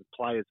themselves as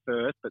players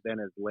first, but then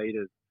as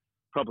leaders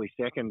probably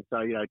second.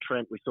 So,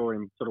 Trent, we saw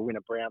him sort of win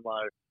a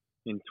Brownlow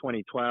in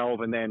 2012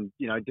 and then,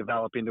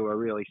 develop into a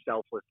really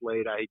selfless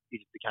leader. He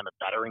just became a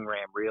battering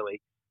ram, really,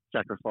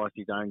 sacrificed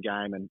his own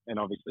game. And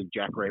obviously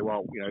Jack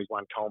Riewoldt, he's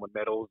won Coleman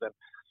medals. And,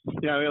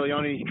 early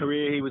on in his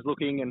career, he was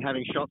looking and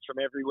having shots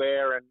from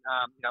everywhere. And,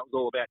 it was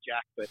all about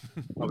Jack. But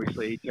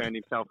obviously he turned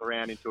himself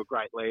around into a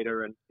great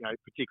leader. And,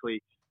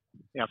 particularly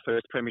our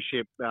first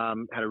premiership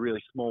had a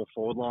really small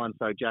forward line.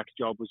 So Jack's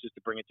job was just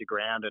to bring it to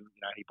ground. And,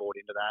 he bought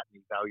into that and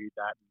he valued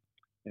that.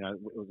 And,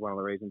 it was one of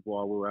the reasons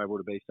why we were able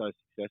to be so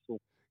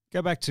successful.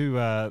 Go back to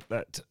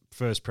that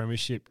first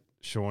premiership,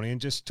 Shawnee,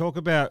 and just talk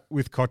about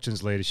with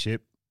Cotchin's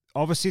leadership.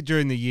 Obviously,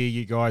 during the year,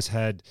 you guys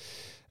had,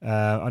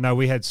 I know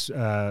we had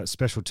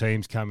special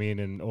teams come in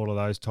and all of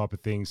those type of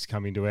things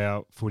come into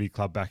our footy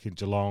club back in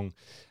Geelong,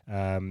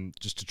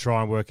 just to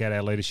try and work out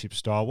our leadership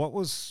style. What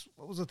was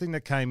the thing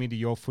that came into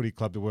your footy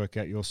club to work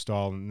out your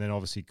style? And then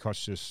obviously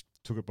Cotch just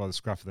took it by the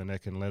scruff of the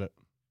neck and led it.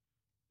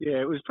 Yeah,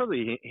 it was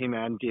probably him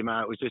and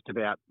Dimmer. It was just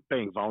about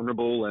being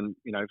vulnerable, and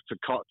for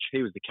Cotch,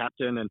 he was the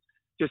captain, and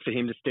just for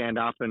him to stand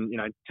up and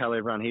tell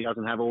everyone he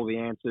doesn't have all the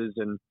answers,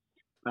 and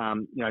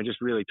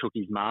just really took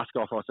his mask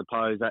off. I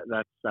suppose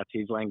that's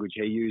his language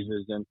he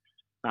uses, and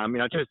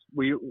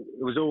it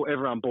was all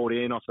everyone bought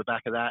in off the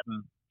back of that,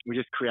 and we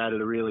just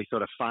created a really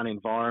sort of fun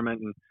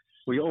environment, and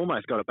we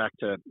almost got it back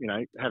to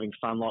having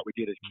fun like we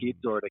did as kids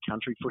or at a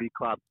country footy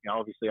club.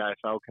 Obviously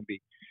AFL can be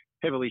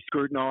heavily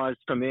scrutinised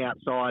from the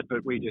outside,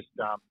 but we just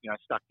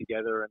stuck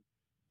together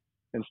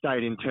and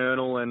stayed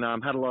internal and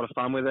had a lot of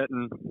fun with it,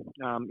 and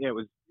it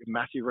was a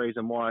massive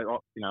reason why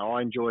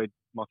I enjoyed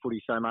my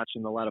footy so much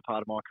in the latter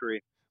part of my career.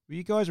 Were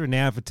you guys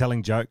renowned for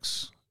telling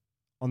jokes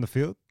on the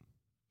field?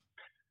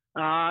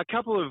 A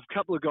couple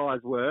of guys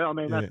were. I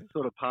mean, that's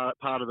sort of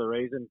part of the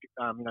reason.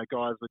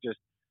 Guys were just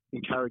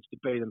encouraged to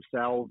be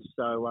themselves.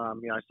 So,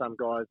 some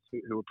guys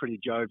who were pretty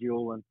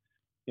jovial and,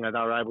 they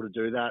were able to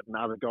do that, and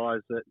other guys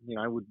that,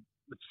 would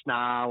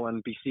snarl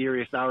and be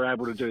serious, they were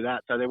able to do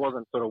that. So there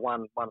wasn't sort of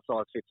one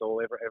size fits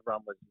all.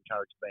 Everyone was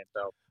encouraged to be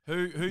themselves.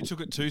 Who took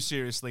it too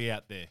seriously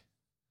out there?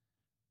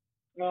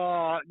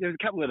 There's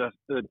a couple of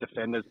the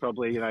defenders,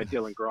 probably,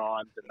 Dylan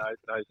Grimes and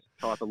those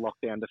type of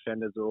lockdown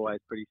defenders are always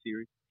pretty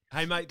serious.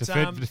 Hey, mate.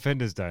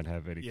 Defenders don't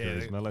have any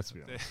charisma, let's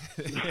be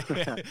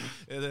honest.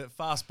 They're the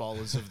fast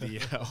bowlers of the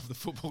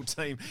football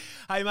team.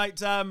 Hey,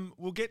 mate,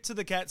 we'll get to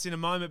the Cats in a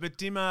moment, but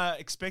Dimmer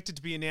expected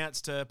to be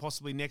announced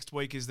possibly next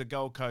week as the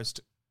Gold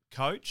Coast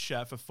coach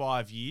for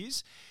 5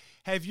 years.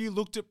 Have you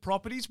looked at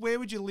properties? Where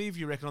would you live,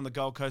 you reckon, on the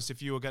Gold Coast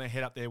if you were going to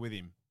head up there with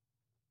him?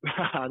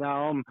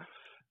 No,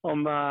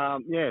 I'm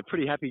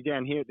pretty happy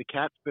down here at the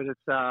Cats, but it's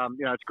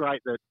it's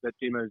great that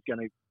Dimmer is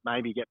going to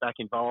maybe get back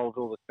involved.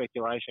 All the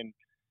speculation.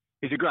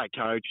 He's a great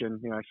coach, and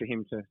for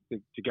him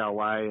to go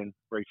away and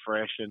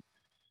refresh, and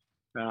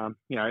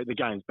the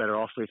game's better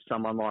off with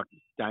someone like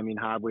Damien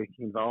Hardwick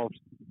involved.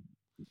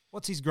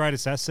 What's his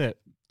greatest asset,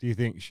 do you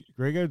think,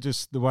 Gregor?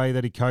 Just the way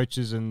that he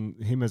coaches and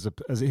him as a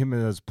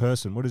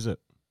person. What is it?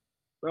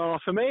 Well,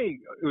 for me,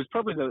 it was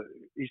probably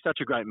he's such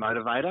a great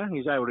motivator.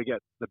 He's able to get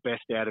the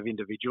best out of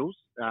individuals.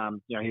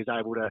 He's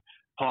able to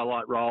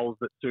highlight roles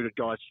that suited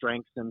guys'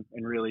 strengths and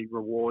really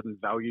reward and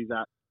value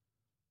that.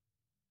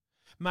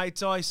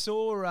 Mate, I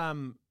saw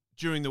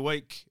during the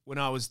week when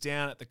I was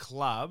down at the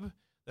club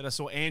that I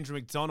saw Andrew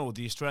McDonald,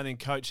 the Australian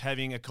coach,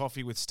 having a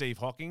coffee with Steve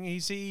Hocking.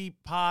 Is he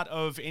part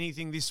of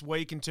anything this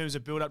week in terms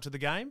of build-up to the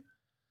game?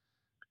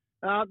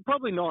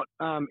 Probably not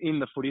in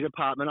the footy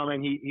department. I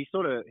mean, he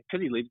sort of,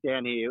 because he lives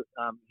down here,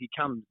 he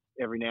comes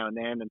every now and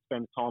then and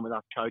spends time with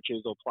us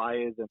coaches or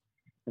players,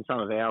 and some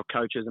of our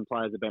coaches and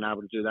players have been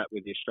able to do that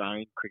with the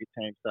Australian cricket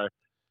team. So,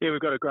 yeah, we've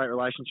got a great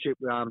relationship,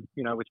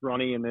 with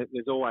Ronnie, and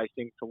there's always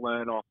things to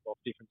learn off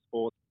different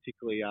sports,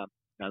 particularly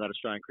that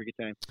Australian cricket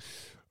team.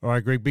 All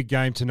right, Greg, big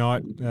game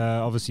tonight.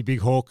 Obviously, Big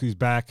Hawk is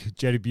back,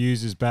 Jed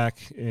Abuse is back,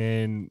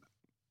 and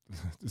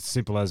it's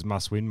simple as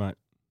must win, mate.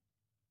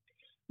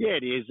 Yeah,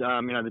 it is.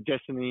 The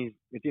destiny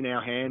is in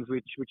our hands,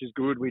 which is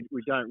good. We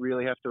don't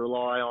really have to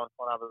rely on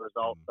other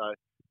results. So,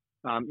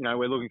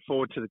 we're looking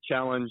forward to the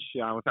challenge.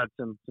 We've had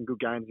some good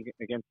games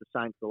against the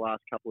Saints the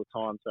last couple of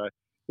times. So,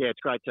 yeah, it's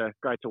great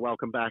to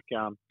welcome back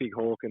Big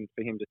Hawk, and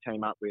for him to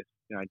team up with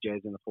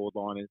Jez in the forward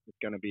line is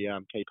going to be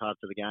key part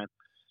of the game.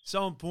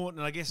 So important,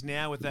 and I guess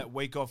now with that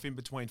week off in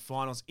between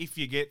finals, if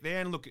you get there,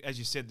 and look, as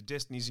you said, the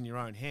destiny's in your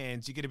own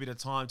hands, you get a bit of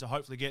time to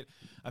hopefully get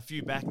a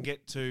few back and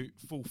get to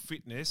full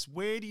fitness.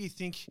 Where do you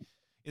think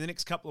in the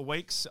next couple of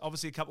weeks,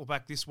 obviously a couple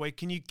back this week,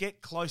 can you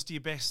get close to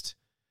your best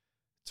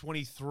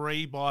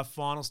 23 by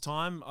finals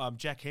time?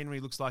 Jack Henry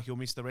looks like he'll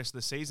miss the rest of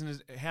the season.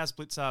 How's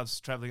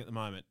Blitzards travelling at the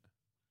moment?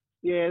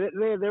 Yeah,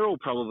 they're all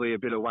probably a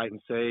bit of wait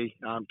and see.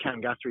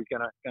 Cam Guthrie's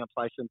going to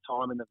play some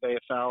time in the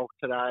VFL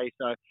today,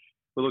 so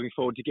we're looking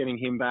forward to getting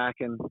him back.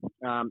 And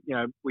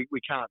we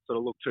can't sort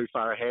of look too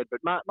far ahead.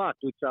 But Mark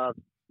Blitzards,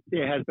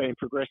 has been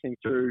progressing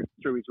through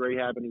his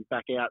rehab, and he's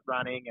back out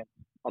running. And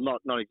I'm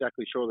not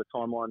exactly sure of the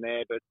timeline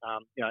there, but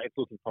it's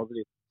looking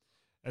positive.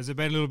 Has there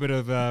been a little bit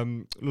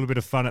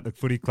of fun at the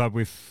footy club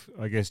with,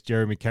 I guess,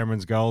 Jeremy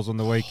Cameron's goals on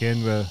the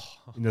weekend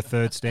in the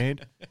third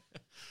stand?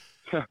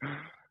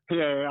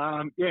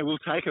 Yeah, we'll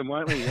take him,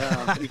 won't we?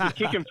 We can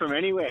kick him from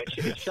anywhere.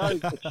 It shows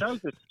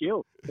the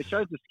skill. It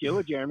shows the skill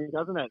of Jeremy,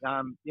 doesn't it?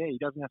 He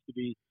doesn't have to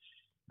be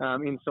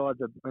inside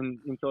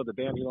the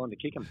boundary line to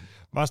kick him.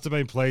 Must have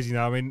been pleasing,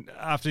 though. I mean,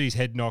 after his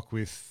head knock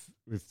with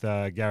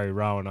Gary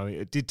Rowan, I mean,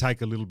 it did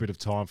take a little bit of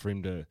time for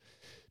him to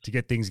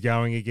get things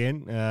going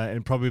again,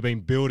 and probably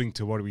been building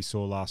to what we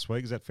saw last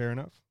week. Is that fair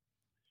enough?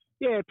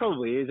 Yeah, it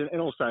probably is, and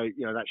also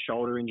that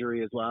shoulder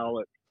injury as well.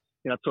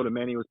 It sort of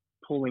meant he was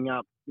pulling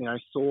up,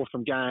 sore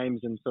from games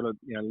and sort of,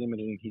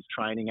 limiting his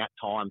training at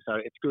times. So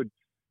it's good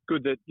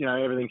that,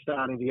 everything's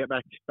starting to get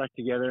back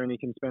together, and he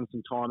can spend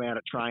some time out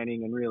at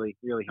training and really,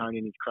 really hone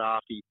in his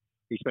craft. He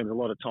spends a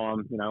lot of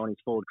time, on his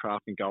forward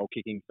craft and goal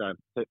kicking. So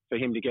for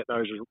him to get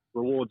those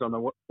rewards on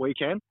the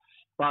weekend,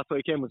 last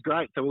weekend was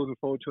great. So we're looking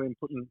forward to him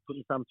putting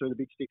some through the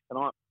big sticks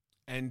tonight.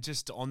 And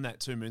just on that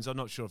too, Moons, I'm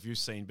not sure if you've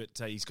seen, but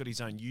he's got his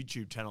own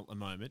YouTube channel at the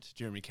moment,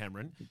 Jeremy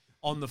Cameron,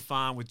 On the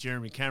Farm with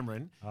Jeremy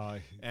Cameron. Oh.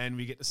 And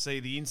we get to see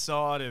the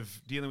inside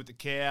of dealing with the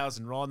cows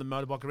and riding the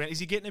motorbike around. Is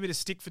he getting a bit of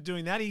stick for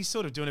doing that? He's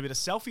sort of doing a bit of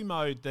selfie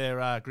mode there,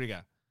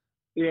 Grigor.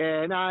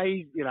 Yeah, no,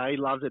 he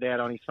loves it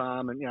out on his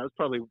farm, and it's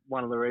probably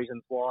one of the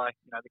reasons why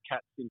the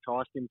Cats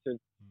enticed him to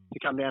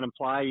come down and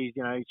play.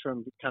 He's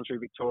from country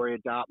Victoria,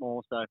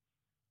 Dartmoor, so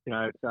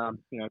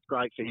it's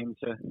great for him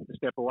to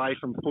step away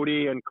from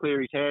footy and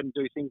clear his head and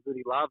do things that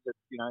he loves. It's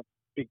a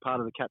big part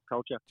of the Cats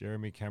culture.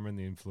 Jeremy Cameron,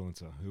 the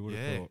influencer. Who would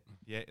have thought?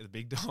 Yeah, the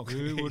big dog.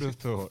 Who would have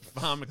thought?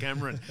 Farmer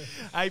Cameron.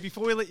 Hey,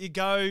 before we let you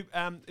go,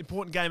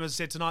 important game, as I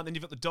said, tonight. Then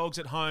you've got the Dogs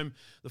at home,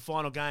 the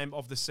final game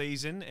of the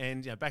season,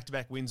 and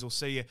back-to-back wins will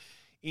see you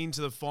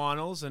into the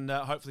finals, and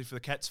hopefully for the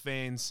Cats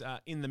fans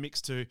in the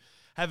mix to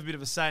have a bit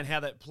of a say in how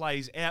that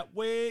plays out.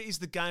 Where is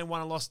the game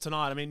won and lost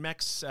tonight? I mean,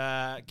 Max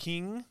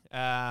King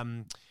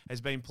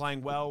has been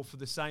playing well for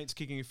the Saints,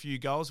 kicking a few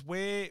goals.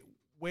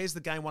 Where's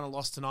the game won and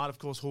lost tonight? Of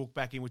course, Hawk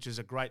back in, which is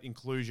a great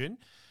inclusion.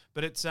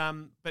 But it's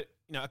a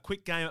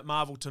quick game at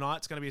Marvel tonight.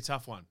 It's going to be a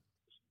tough one.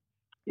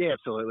 Yeah,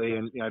 absolutely.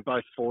 And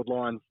both forward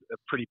lines are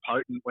pretty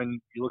potent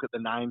when you look at the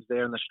names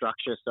there and the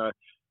structure. So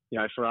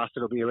for us,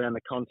 it'll be around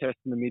the contest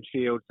in the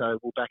midfield. So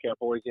we'll back our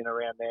boys in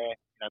around there.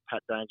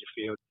 Pat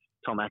Dangerfield,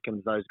 Tom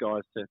Atkins, those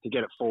guys to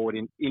get it forward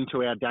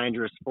into our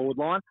dangerous forward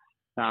line,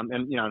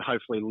 and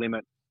hopefully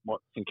limit what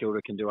St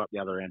Kilda can do up the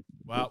other end.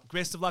 Well,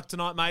 best of luck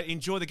tonight, mate.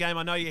 Enjoy the game.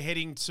 I know you're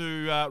heading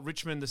to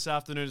Richmond this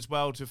afternoon as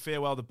well to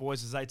farewell the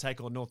boys as they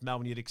take on North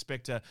Melbourne. You'd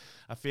expect a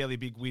fairly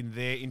big win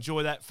there.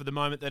 Enjoy that for the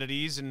moment that it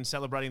is and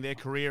celebrating their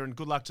career, and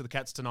good luck to the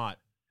Cats tonight.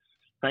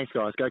 Thanks,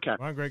 guys. Go Cats.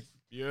 Bye, Greg.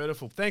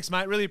 Beautiful. Thanks,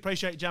 mate. Really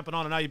appreciate you jumping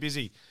on. I know you're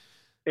busy.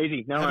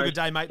 Easy. No Have worries. a good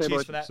day, mate. See Cheers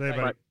boys. for that. See you,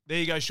 buddy. There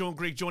you go, Sean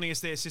Grigg joining us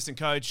there, assistant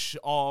coach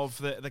of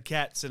the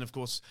Cats, and of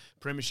course,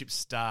 premiership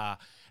star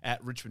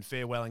at Richmond,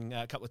 farewelling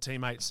a couple of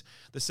teammates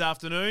this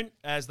afternoon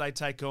as they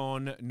take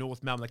on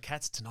North Melbourne. The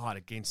Cats tonight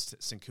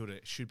against St Kilda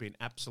should be an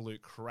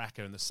absolute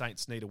cracker, and the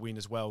Saints need a win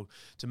as well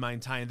to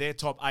maintain their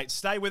top 8.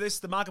 Stay with us.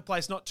 The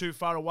marketplace not too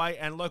far away,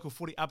 and local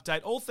footy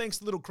update. All thanks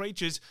to Little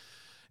Creatures.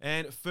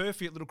 And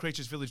Furphy at Little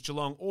Creatures Village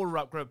Geelong. Order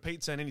up, grab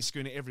pizza and any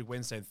schooner every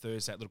Wednesday and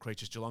Thursday at Little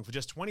Creatures Geelong for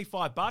just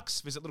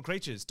 $25. Visit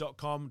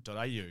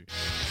littlecreatures.com.au.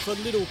 For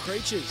Little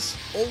Creatures,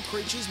 all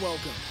creatures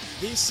welcome.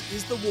 This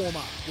is The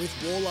Warm-Up with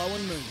Warlow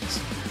and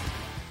Moons.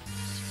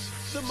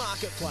 The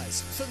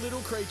marketplace for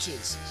Little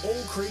Creatures,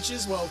 all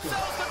creatures welcome.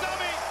 Sells the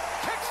dummy,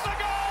 kicks the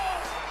goal!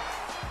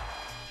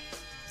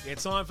 Yeah,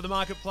 time for the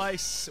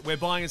marketplace. We're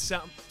buying and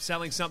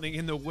selling something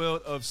in the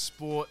world of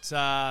sport. We've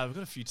got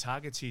a few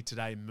targets here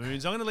today,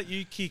 Moons. I'm going to let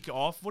you kick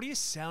off. What are you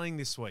selling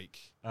this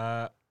week?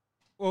 Well,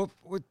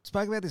 we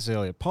spoke about this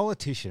earlier.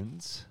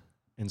 Politicians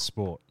and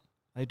sport,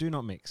 they do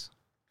not mix.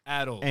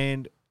 At all.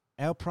 And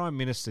our Prime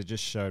Minister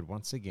just showed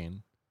once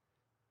again,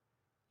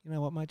 you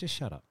know what, mate, just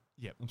shut up.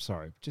 Yep. I'm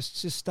sorry. Just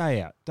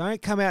stay out.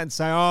 Don't come out and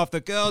say, if the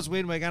girls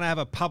win, we're going to have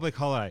a public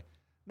holiday.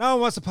 No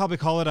one wants a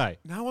public holiday.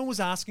 No one was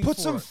asking for it.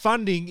 Put some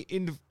funding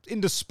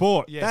into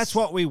sport. Yes. That's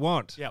what we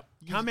want. Yep.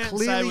 Come out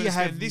Clearly and say we're you going to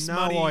have spend this no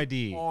money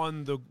idea.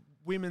 on the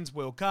Women's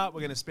World Cup.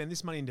 We're going to spend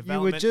this money in You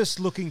development. were just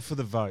looking for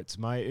the votes,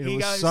 mate. It He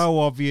was goes- so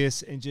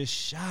obvious, and just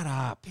shut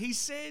up. He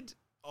said,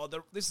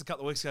 this is a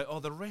couple of weeks ago,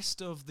 the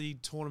rest of the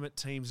tournament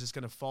team's just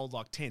going to fold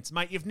like tents.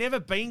 Mate, you've never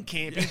been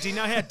camping. Do you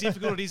know how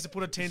difficult it is to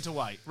put a tent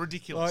away?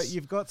 Ridiculous. Like,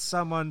 you've got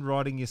someone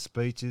writing your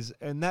speeches,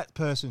 and that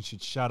person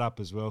should shut up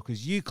as well,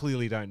 because you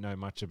clearly don't know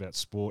much about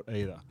sport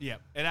either. Yeah,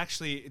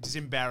 it's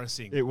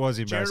embarrassing. It was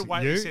embarrassing.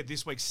 Jared Waitley You? said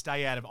this week,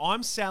 stay out of.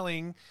 I'm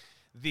selling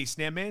this.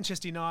 Now,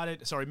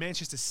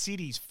 Manchester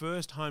City's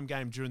first home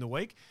game during the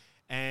week,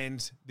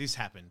 and this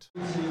happened.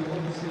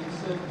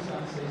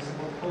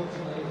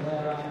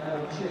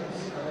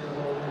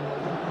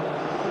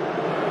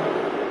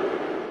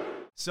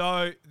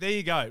 So there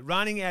you go.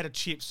 Running out of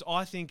chips,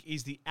 I think,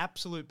 is the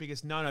absolute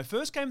biggest no-no.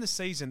 First game of the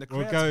season, the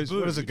crowd's booed.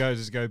 What does it go?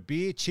 Does it go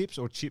beer, chips,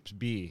 or chips,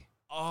 beer?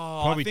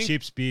 Oh, Probably I think,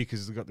 chips, beer,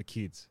 because they've got the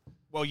kids.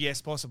 Well,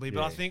 yes, possibly.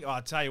 But Yeah. I think,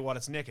 I tell you what,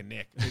 it's neck and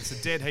neck. It's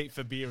a dead heat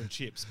for beer and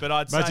chips. But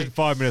I'd Imagine say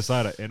 5 minutes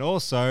later, and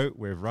also,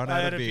 we've run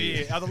out of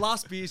beer. The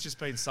last beer's just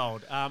been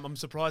sold. I'm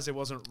surprised there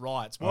wasn't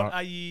riots. What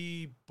are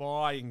you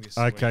buying this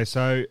Okay, week?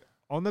 so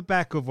on the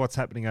back of what's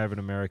happening over in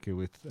America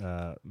with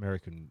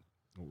American,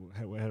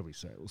 how do we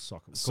say it? Well,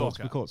 soccer.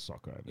 We call it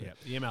soccer over there.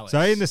 Yeah, the MLS. So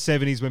in the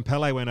 70s, when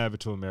Pele went over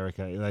to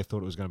America, they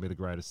thought it was going to be the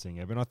greatest thing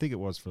ever, and I think it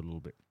was for a little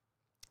bit.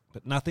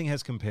 But nothing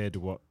has compared to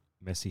what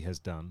Messi has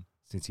done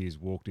since he has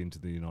walked into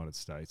the United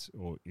States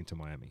or into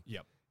Miami.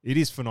 Yep. It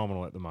is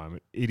phenomenal at the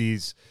moment. It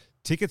is.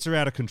 Tickets are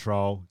out of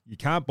control. You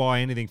can't buy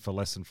anything for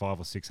less than $500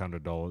 or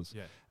 $600.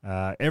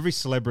 Yeah. Every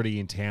celebrity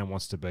in town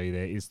wants to be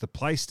there. It's the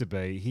place to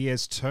be. He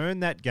has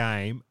turned that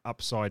game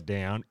upside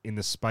down in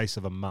the space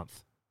of a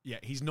month. Yeah,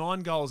 he's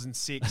 9 goals and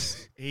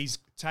 6. He's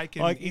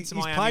taken Like, into he's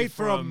Miami played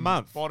for a from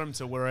month. bottom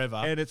to wherever.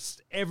 And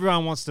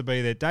everyone wants to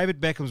be there.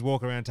 David Beckham's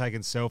walking around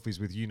taking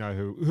selfies with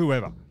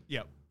whoever.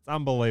 Yep. It's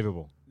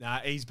unbelievable. Nah,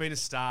 he's been a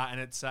star,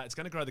 and it's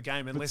going to grow the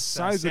game. Unless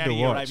so good to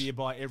Saudi watch. Arabia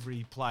buy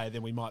every player,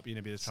 then we might be in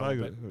a bit of trouble. So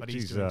good. But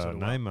he's Jeez, doing sort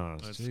of well. Neymar.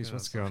 That's- Jeez, what's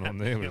that's going on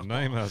happening. there with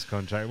Neymar's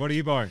contract? What are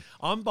you buying?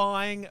 I'm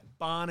buying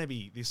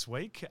Barnaby this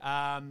week.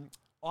 I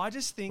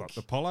just think... What,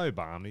 the Polo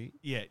Barney?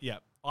 Yeah.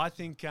 I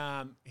think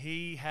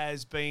he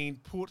has been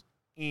put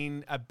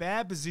in a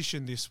bad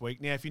position this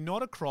week. Now, if you're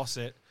not across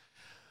it...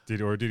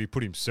 Did he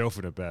put himself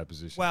in a bad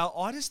position? Well,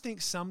 I just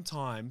think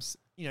sometimes,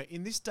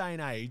 in this day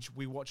and age,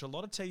 we watch a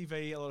lot of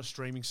TV, a lot of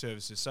streaming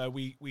services. So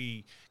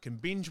we can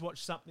binge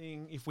watch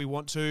something if we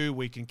want to.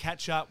 We can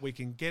catch up. We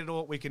can get it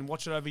all. We can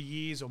watch it over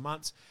years or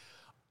months.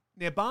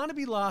 Now,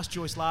 Barnaby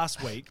Joyce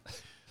last week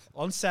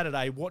on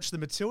Saturday watched the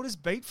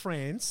Matildas beat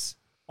France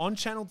on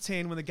Channel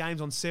 10 when the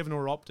game's on 7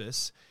 or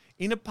Optus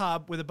in a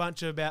pub with a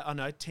bunch of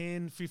about,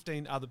 10,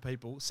 15 other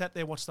people. Sat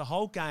there, watched the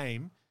whole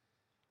game.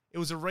 It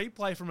was a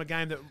replay from a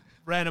game that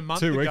ran a month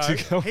 2 weeks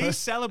ago. He's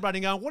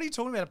celebrating, going, what are you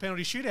talking about, a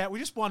penalty shootout? We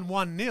just won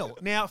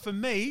 1-0. Now, for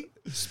me,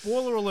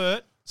 spoiler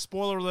alert,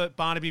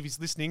 Barnaby, if he's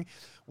listening,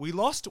 we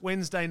lost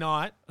Wednesday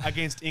night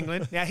against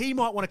England. Now, he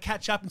might want to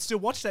catch up and still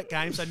watch that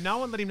game, so no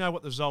one let him know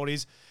what the result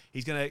is.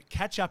 He's going to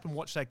catch up and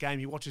watch that game.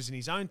 He watches in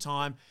his own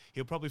time.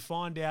 He'll probably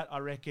find out, I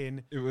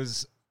reckon, it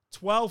was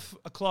 12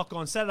 o'clock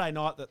on Saturday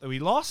night that we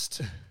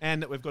lost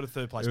and that we've got a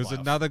third place. It was playoff.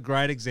 Another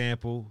great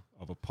example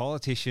of a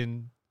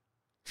politician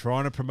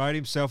trying to promote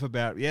himself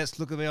about, yes,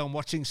 look at me, I'm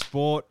watching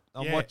sport.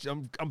 I'm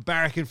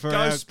barracking for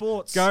Go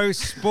Sports. Go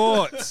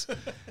Sports.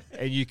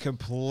 And you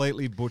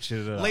completely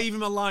butchered it up. Leave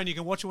him alone. You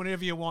can watch it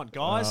whenever you want,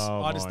 guys.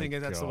 Oh, I just think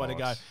that's the way to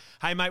go.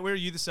 Hey, mate, where are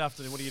you this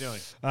afternoon? What are you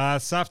doing?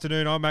 This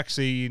afternoon, I'm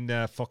actually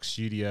in Fox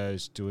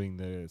Studios doing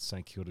the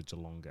St Kilda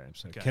Geelong game.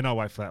 So cannot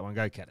wait for that one.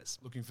 Go Catters.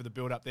 Looking for the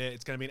build-up there.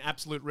 It's going to be an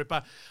absolute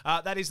ripper.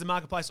 That is the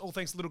Marketplace. All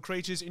thanks to Little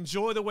Creatures.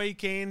 Enjoy the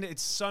weekend.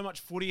 It's so much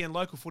footy and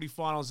local footy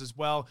finals as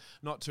well.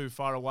 Not too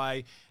far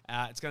away.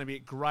 It's going to be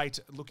great.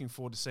 Looking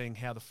forward to seeing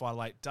how the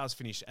Final 8 does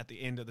finish at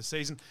the end of the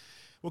season.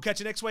 We'll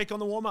catch you next week on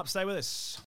the warm-up. Stay with us.